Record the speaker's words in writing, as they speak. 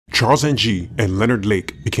Charles Ng and Leonard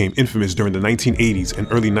Lake became infamous during the 1980s and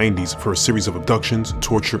early 90s for a series of abductions,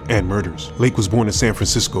 torture, and murders. Lake was born in San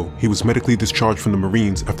Francisco. He was medically discharged from the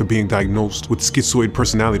Marines after being diagnosed with schizoid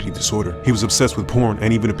personality disorder. He was obsessed with porn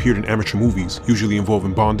and even appeared in amateur movies, usually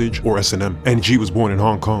involving bondage or S&M. Ng was born in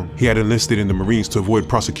Hong Kong. He had enlisted in the Marines to avoid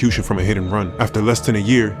prosecution from a hit and run. After less than a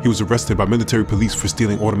year, he was arrested by military police for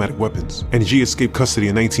stealing automatic weapons. Ng escaped custody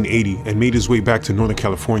in 1980 and made his way back to Northern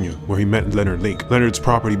California, where he met Leonard Lake. Leonard's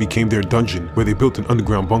property became their dungeon, where they built an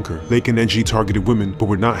underground bunker. Lake and Ng targeted women, but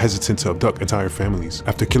were not hesitant to abduct entire families.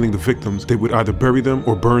 After killing the victims, they would either bury them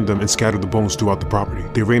or burn them and scatter the bones throughout the property.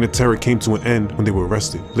 Their reign of terror came to an end when they were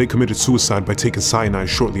arrested. Lake committed suicide by taking cyanide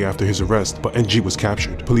shortly after his arrest, but Ng was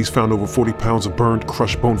captured. Police found over 40 pounds of burned,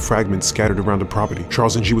 crushed bone fragments scattered around the property.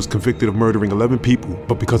 Charles Ng was convicted of murdering 11 people,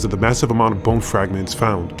 but because of the massive amount of bone fragments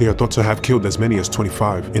found, they are thought to have killed as many as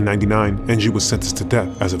 25. In '99, Ng was sentenced to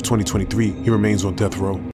death. As of 2023, he remains on death row.